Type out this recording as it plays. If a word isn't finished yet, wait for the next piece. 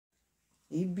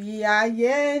Ibi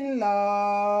ayé ń lọ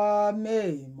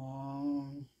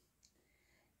mèmọ̀,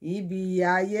 ibi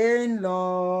ayé ń lọ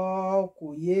kò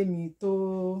yé mi tó.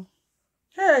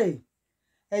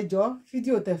 Ẹ jọ̀ọ́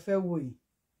fídíò tẹ́ fẹ́ wò yìí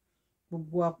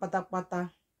gbogbo wa pátápátá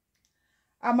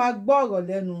a máa gbọ́ ọ̀rọ̀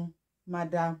lẹ́nu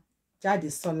Madam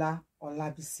Jadesola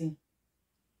Olabisi.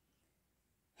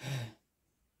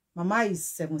 Mama is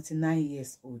 79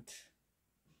 years old.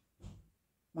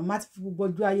 Mama ti fi gbogbo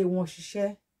ọjọ́ ayé wọn ṣiṣẹ́,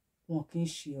 wọn kì í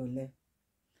ṣe ọ̀lẹ.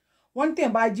 Wọ́n ní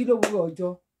tẹ́yìn bá jí lówùúrọ̀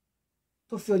ọjọ́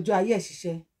tó fi ọjọ́ ayé ẹ̀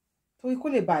ṣiṣẹ́ torí kó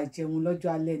lè bá jẹun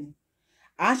lọ́jọ́ alẹ́ ni.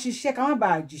 À ń ṣiṣẹ́ ká má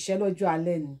bàa jìṣẹ́ lọ́jọ́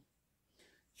alẹ́ ni.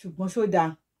 Ṣùgbọ́n ṣó dáa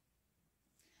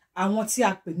àwọn tí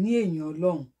a pè ní èèyàn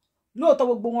Ọlọ́run lóòótọ́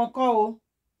gbogbo wọn kọ́ o,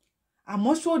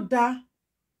 àmọ́ ṣó dáa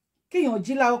kéèyàn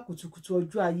jí láàárọ̀ kùtùkùtù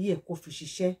ọjọ́ ayé ẹ̀ kó fi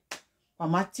ṣiṣẹ́.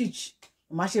 Mama teach,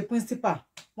 mama ṣe principal,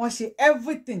 wọ́n ṣe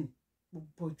everything,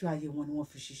 gbogbo ọjọ́ ayé wọn ni wọ́n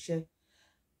fi ṣiṣẹ́.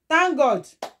 Thank God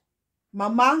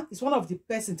mama is one of the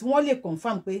person tí wọ́n lè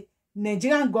confirm pé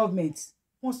Nigerian government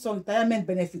wọ́n sọ retirement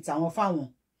benefits àwọn fáwọn,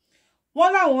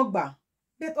 wọ́n láwọn gbà,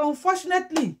 but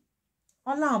unfortunately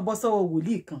wọ́n láwọn bọ́ sọ́wọ́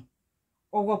wòlíì kan,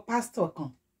 ọwọ́ pastor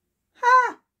kan.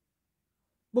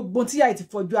 Gbogbo tí yàrá ti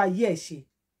fọjọ́ ayé ẹ̀ ṣe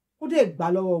ó dé gbà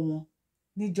lọ́wọ́ wọn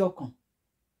níjọ́ kan.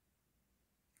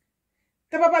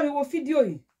 Tẹ́ bá bá mi wo fídíò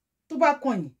yìí tó bá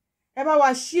kàn yín, ẹ bá wa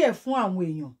share fún àwọn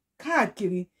èèyàn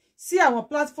káàkiri sí àwọn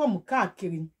platform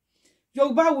káàkiri.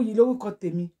 Yorubawuyi lórúkọ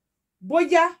tèmi,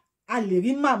 bóyá a lè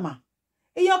rí màmá.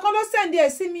 Èèyàn kan ló send ẹ̀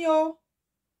sí mi o.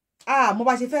 Mo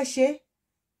bá ṣe fẹ́ ṣe.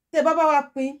 Tẹ́ bá bá wa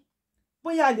pín,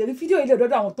 bóyá a lè rí fídíò ilé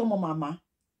ọ̀dọ̀ àwọn tó mọ màmá.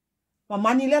 Màmá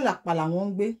ní ilé làpà làwọn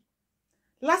ń gbé.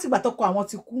 Látìgbà tọ́kọ àwọn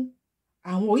ti kú,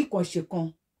 àwọn orí kan ṣe kan.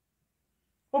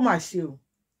 Ó mà ṣe o.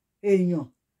 Èèyàn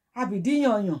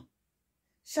àbìdíyànyàn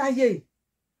ṣáyé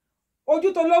ojú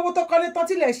tó lówó tó kọ́lé tán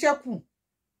tílẹ̀ ṣẹ́kù.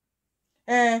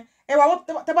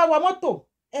 Tẹ́ bá wa mọ́tò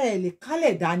ẹ lè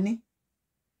kálẹ̀ dání.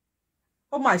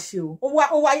 Ó mà ṣe o. Ó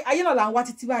wá ayé náà là ń wá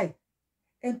títí báyìí.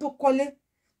 Ẹni tó kọ́lé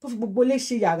tó fi gbogbo lé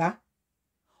ṣe yàrá.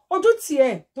 Ojú tiẹ̀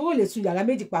tó lè sun yàrá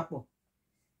méjì papọ̀.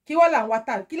 Kí wọ́n là ń wá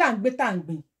tà, kí là ń gbé tà ń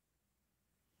gbìn.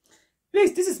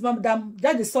 Please, this is Madam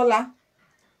Jadesola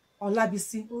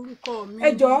Olabisi. Orúkọ mi. Ẹ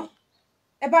jọ̀ọ́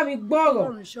ẹ bá mi gbọ́ ọ̀rọ̀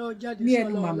ní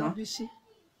ẹnu màmá.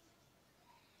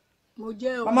 Mo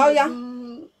jẹ́ màmá ó yá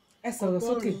ẹ sọ̀rọ̀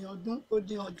sókè. ọdún ó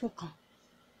dín ọdún kan.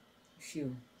 Ṣé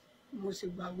o. Mo sì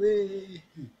gbàwé.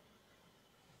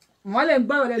 Màmá lè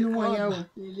gbọ́ ọ̀rọ̀ lẹ́nu wọn yẹn o.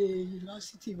 Ilé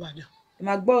yunifásitì Ìbàdàn. Ẹ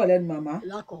máa gbọ́ ọ̀rọ̀ lẹ́nu màmá.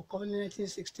 Lákọ̀ọ́kọ́ ní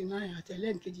 1969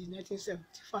 àtẹlẹ́ǹkejì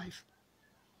 1975.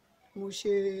 Mo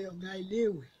ṣe ọ̀gá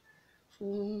iléèwé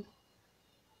fún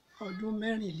ọdún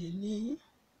 24.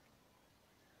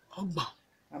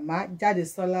 Mama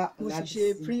Jadesola Olabisi. Mo sì ṣe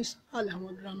principal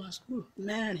àwọn grammar school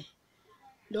 4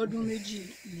 lọ́dún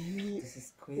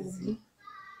 20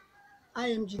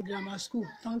 IMG grammar school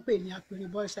tó ń pè ní Apere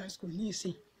Boys High School ní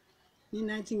ìsìn ní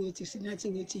 1980 sí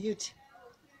 1988.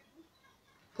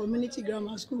 Community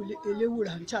grammar school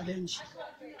Elewura Challenge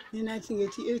ní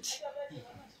 1988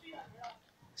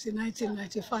 sí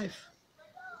 1995.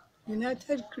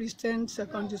 United Christian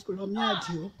Secondary School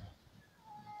Omiadio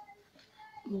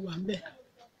mo wà ń bẹ̀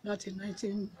láti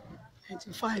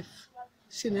 1995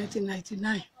 sí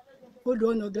 1999. Odò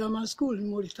ọ̀nà grammar school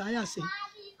mo retire sí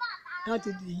láti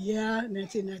the year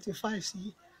 1995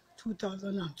 sí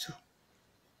 2002.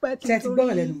 Pẹ́ kí n tó rí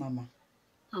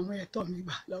àwọn ẹ̀tọ́ mi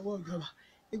gbà lọ́wọ́ ìjọba.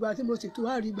 Ìgbà tí mo sì tún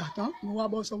wá rí gbà tán, mo wá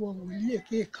bọ́ sọ́wọ́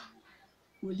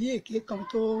wòlíì èké kan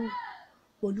tó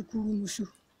olúkúrú muṣu.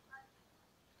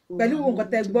 Pẹ̀lú nǹkan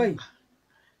tẹ́ gbọ́ yìí.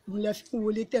 Mo lè fi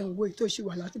wọlé tẹ̀ ń wo èyí tó ṣì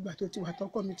wà látìgbà tó ti wà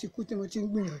tọkọ mi ti kú tí mo ti ń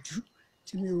gbìyànjú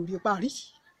tí mi ò rí parí.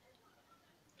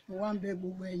 Mo wá ń bẹ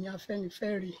gbogbo ẹ̀yin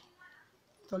Afẹ́nifẹ́re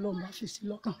tọ́lọ́run bá fi sí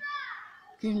lọ́kàn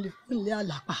kí n lè kún ilé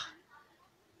àlàpà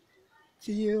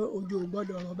tí ojú ò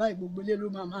gbọ́dọ̀ ọ̀rọ̀ báyìí gbogbo ilé ló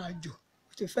máa jò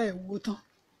ó ti fẹ́ wó tán.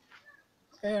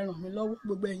 Ẹ ràn mí lọ́wọ́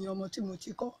gbogbo ẹ̀yin ọmọ tí mo ti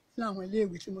kọ́ láwọn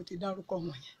iléèwé tí mo ti dárúkọ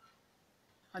wọ̀nyẹn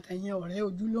àtẹ̀yin ọ̀rẹ́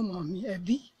ojúlùmọ̀ mi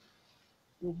ẹbí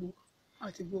gbogbo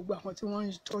àti gbogbo àwọn tí wọ́n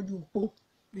ń tọ́jú òpó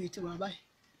bíi tiwa báyìí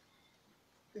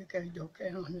pé kẹjọ kẹ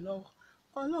ràn mí lọ́wọ́.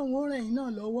 Ọlọ́run ó ràn yín náà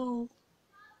lọ́wọ́ o.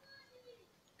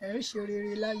 Ẹ ṣe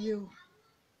rere láyé o.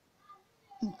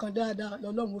 Nǹkan dáadáa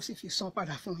lọ́lọ́run ó sì fi san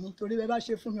padà fún yín torí bẹ́ẹ̀ bá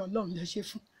ṣe fún mi Ọlọ́run lè ṣe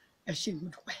fún ẹ ṣé mo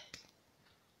dúpẹ́.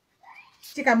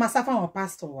 Ṣé ká máa sá fáwọn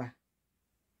pásítọ̀ wa?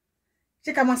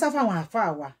 Ṣé ká máa sá fáwọn àfáà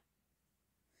wa?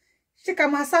 Ṣé ká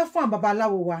máa sá fún àwọn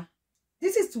babaláwo wa?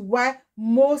 This is why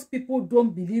most people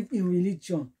don't believe in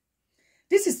religion.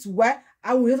 This is why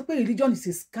àwọn èèyàn sọ pé religion is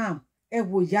a scam. Ẹ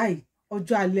wò ìyá yìí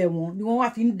ọjọ́ alẹ́ wọn ni wọ́n wá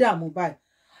fi ń dààmú báyìí.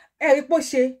 Ẹ rí pé ó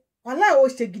ṣe wàhálà ó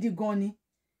ṣe gidi gan ni.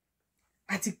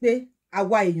 Àti pé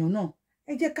àwa èèyàn náà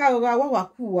ẹ jẹ́ ká rọra wá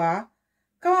kú wá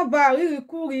ká má ba rírí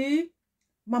kú rí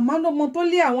màmá ló mọ tó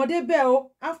lé àwọn débẹ̀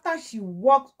o after she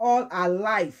worked all her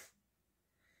life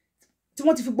tí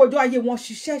wọ́n ti fi gbọ́jọ́ ayé wọn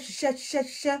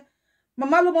ṣiṣẹ́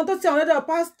màmá ló mọ tó ti àwọn lọ́dọ̀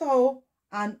pastor o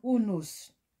and who knows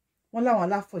wọ́n láwọn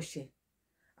aláfọ̀ṣẹ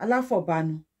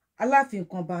aláfọ̀bánu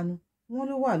aláfinkanbánu wọ́n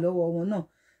ló wà lọ́wọ́ wọn náà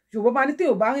Yorùbá bá ní tí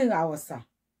Yorùbá rìnrìn àwọ̀sà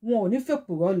wọn ò ní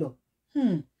fèpùrọ́ lọ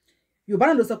Yorùbá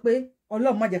náà ló sọ pé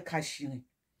Ọlọ́run má jẹ́ ká ṣìrìn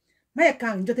má yẹ ká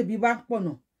rìn jọ́ tẹ́bi bá ń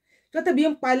pọ̀nà jọ́ tẹ́bi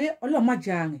ń palẹ̀ Ọlọ́run má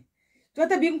jẹ́ àrìn jọ́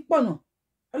tẹ́bi ń pọ̀nà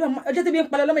jọ́ tẹ́bi ń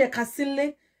palẹ̀ Ọlọ́run má yẹ ká sílé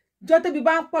jọ́ tẹ́bi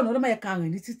bá ń pọ̀nà Ọlọ́run má yẹ ká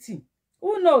rìn ní títì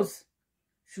who knows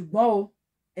ṣùgbọ́n o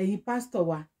ẹ̀yin pásítọ̀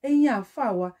wa ẹ̀yin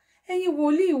àáfàá wa ẹ̀yin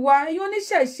wòlíì wa ẹ̀yin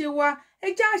oníṣẹ̀ṣe wa ẹ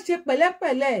jẹ́ á ṣe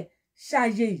pẹ̀lẹ́pẹ̀lẹ́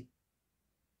ṣàyè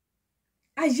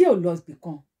ayé ò lọ ibì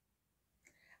kan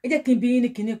ẹ jẹ́ kí n bi yín ní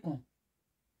kinní kan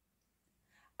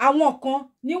àwọn kan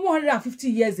ní 150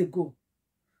 years ago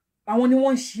àwọn ni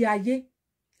wọ́n ń ṣe ayé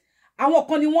àwọn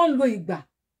kan ni wọ́n ń lo ìgbà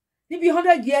níbi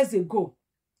 100 years ago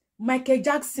Michael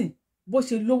Jackson bó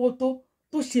ṣe lówó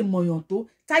tó ṣe mọ̀yàn tó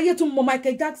táyé tún mọ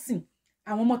Michael Jackson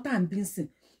àwọn ọmọ tá à ń bí ń sìn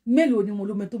mélòó ni wọn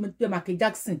ló mẹ́tọ́ Michael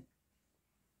Jackson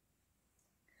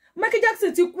Michael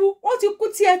Jackson ti kú ó ti kú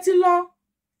tí ẹ ti lọ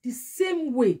the same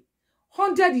way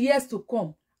 100 years to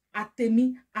come àtẹ̀mí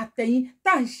àtẹ̀yìn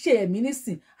tá à ń ṣe ẹ̀mí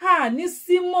nísìn a ní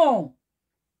símọ̀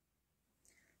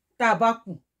tá a bá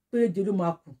kù péréje ló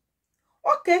máa kù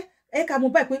ok ẹ ká mo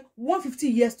báyìí pé 150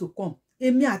 years to come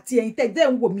èmi àti ẹ̀yin tẹ́ dẹ́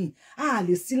ń wò mí a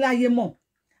lè sí láyé mọ́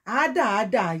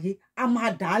àádáàdá ayé a máa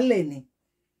dàálẹ̀ ni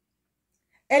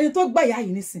ẹni tó gbàyà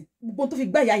yìí nísìn gbogbo tó fi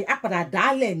gbàyà yìí á padà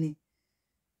dàálẹ̀ ni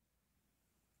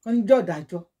wọ́n ní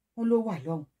jọ̀dájọ́ wọ́n ló wà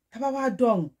lọ́hùn tá bá wá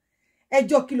dọ̀hùn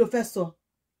ẹjọ́ kí ló fẹ́ sọ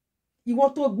ìwọ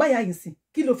tó gbàyà yìí sìn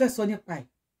kí ló fẹ́ sọ nípa ẹ̀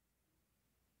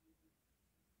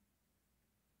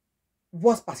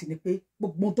worst part ni pé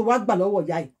gbogbo tó wá gbà lọ́wọ́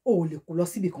ìyá yìí ò lè kó lọ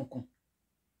síbi kankan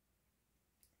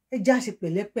ẹ já ṣe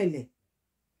pẹ̀lẹ́pẹ̀lẹ́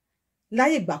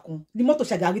láyé ìgbà kan ní mọ́tò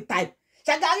ṣàgárí type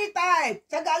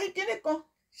ṣàgárí kíní kan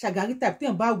ṣàgárí type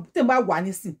tí bá wà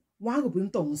nísìn wọ́n á rò pé ń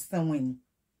tọ̀hún sẹ́wọ̀n ẹni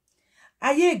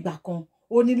ayé ìgbà kan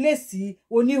oní léèsì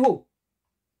oníhò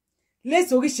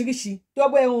léèsì oríṣiríṣi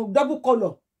double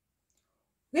color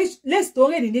léèsì tó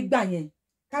rèé nígbà yẹn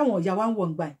táwọn ìyá wa ń wọ̀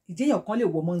ǹgbà ìjẹyàn kan lè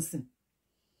wọ̀ mọ́ nsìn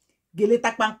gèlè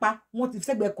tápáńpá wọ́n ti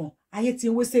sẹ́gbẹ̀ẹ́ kan ayé ti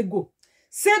ń wé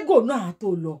ségò náà tó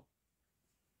lọ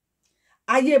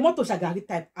ayé mọ́tò ṣàgárí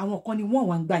type àwọn kan ni wọ́n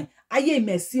wà ń gbà yẹn ayé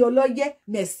mẹ̀sí ọlọ́yẹ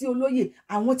mẹ̀sí olóyè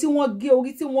àwọn tí wọ́n gé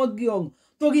orí tí wọ́n gé ọrùn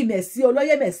torí mẹ̀sí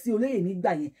ọlọ́yẹ mẹ̀sí olóyè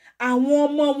nígbà yẹn àwọn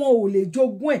ọmọ wọn ò lè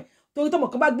jogún ẹ̀ torí tọmọ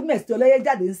kan bá gbé mẹ̀sí ọlọ́yẹ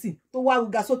jáde ń sìn tó wá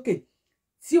rúga sókè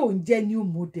tí ò ń jẹ́ new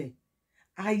model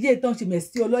ayé tó ń ṣe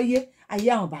mẹ̀sí ọlọ́yẹ ayé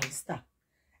àwọn barista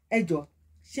ẹjọ́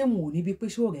ṣé wọn ò ní bí pé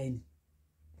ṣó rẹ̀ ni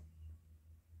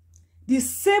the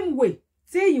same way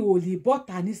téèyàn ò lè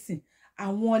bọ́ta nísìn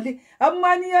àwọn ilé ọmọ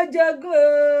ní ọjọ́gún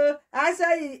aṣọ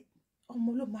yìí ọmọ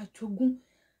ló máa jogún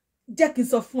jẹ́ kí n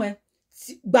sọ fún ẹ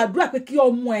gbàdúrà pé kí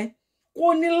ọmọ ẹ kó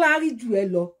ní láárí jù ẹ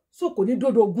lọ so kò ní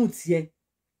dódò ogún tiẹ̀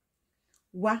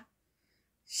wá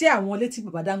ṣé àwọn ilé tí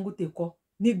bàbá Dangote kọ́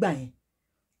nígbà yẹn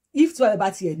if tí wàá bá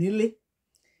tiẹ̀ nílé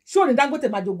ṣé ò ní Dangote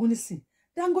máa jogún nísìn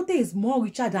Dangote is more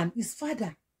richer than his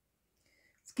father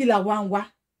kí la wá ń wá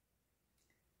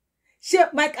ṣé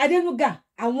Mike Adenuga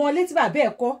àwọn ilé tí bàbá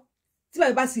ẹ̀ kọ́ tí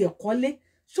bàbá bá sì ẹ̀kọ́ lé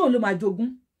ṣóun ló máa jogún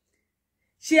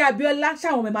ṣé Abíọ́lá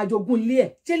ṣáwọn ọmọ ẹ̀ máa jogún ilé ẹ̀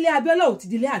ṣé ilé Abíọ́lá ò ti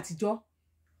di ilé àtijọ́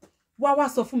wá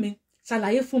sọ fún mi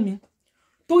ṣàlàyé fún mi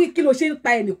torí kí ló ṣe ń pa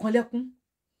ẹnìkan lẹ́kún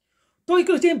torí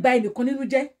kí ló ṣe ń ba ẹnìkan nínú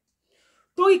jẹ́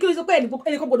torí kí ló ṣe pé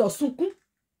ẹnìkan gbọdọ̀ sunkún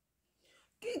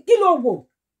kí ló wò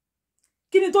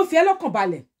kí ni tó fi ẹ́ lọ́kàn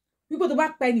balẹ̀ wípé tó bá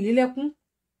pa ẹnìyẹn lẹ́kún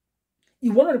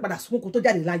ìwọ náà ní padà sunkún kó tó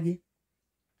jáde láyé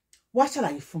wá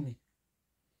ṣàlàyé fún mi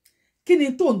kí ni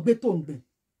tó ń gbé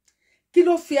kí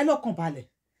ló fi ẹ́ lọ́kàn balẹ̀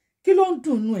kí ló ń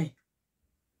dùnnú ẹ̀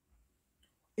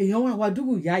èèyàn wá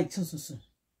dúró ìyá ìtúnṣunṣun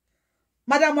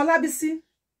Madam Ọlábísí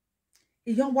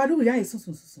èèyàn wá dúró ìyá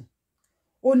ìtúnṣunṣun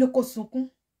ó ní kó sunkún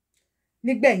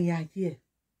nígbẹ̀yìn ayé ẹ̀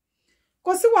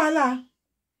kò sí wàhálà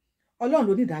Ọlọ́run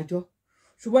ló ní ìdájọ́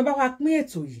ṣùgbọ́n bá wa pín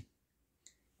ètò yìí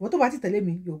ìwọ tó bá ti tẹ̀lé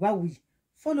mi Yorubawuyi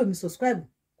follow me subscribe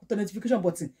kó tẹ notification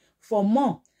button for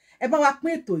more ẹ bá wa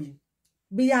pín ètò yìí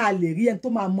bí a lè rí ẹni tó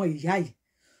máa mọ ìyá yìí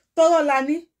tọ́rọ̀ la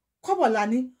ní kọ́bọ̀ la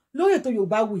ní lórí ètò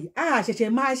Yorubawuyi a ṣẹ̀ṣẹ̀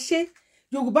máa ṣe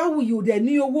Yorubawuyi ò dẹ̀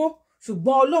ní owó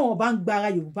ṣùgbọ́n Ọlọ́run bá ń gba ara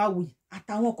Yorubawuyi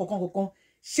àtàwọn kọ̀ọ̀kan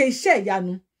ṣe iṣẹ́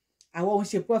ìyanu àwọn òun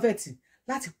ṣe prọfẹ̀tì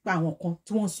láti pa àwọn kan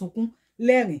tí wọ́n ń sunkún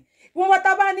lẹ́rìn ìwọ́n bá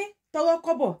tá bá ní tọrọ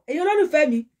kọ́bọ̀ ẹ̀yin olólùfẹ́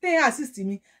mi tẹ́yìn assist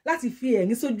mi láti fi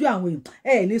ẹ̀rín sójú àwọn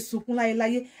èèyàn ẹ ní sunkún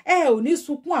láyéláyé ẹ ò ní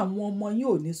sunkún àwọn ọmọ yín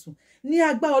ò ní sun ní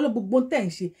agbára Ọlọ́run gbogbo tẹ́ ń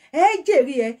ṣe ẹ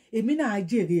jèrè ẹ èmi náà á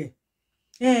jèrè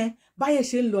ẹ báyé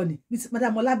ṣe ń lọ ni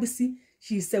Madam Olabisi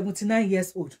she is 79 years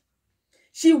old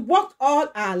she worked all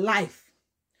her life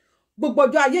gbogbo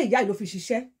ọjọ́ ayé ìyá ló fi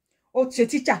ṣiṣẹ́ ó ṣe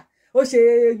teacher ó ṣe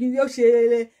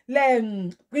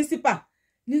principal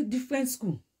ní different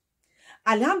school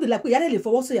alhamdulillah pé ìyá lè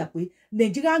fọwọ́ sọ̀yà pé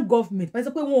Nigerian government pẹ́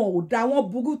sọ pé wọn ò dá wọn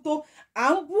burú tó à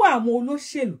ń bú àwọn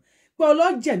olóṣèlú pé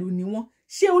ọlọ́jẹ̀lú ni wọ́n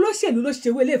ṣé olóṣèlú ló ṣe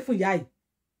wélé fún ìyá yìí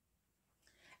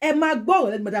ẹ máa gbọ́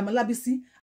ọ̀rọ̀ lẹ́nu Madam Olabisi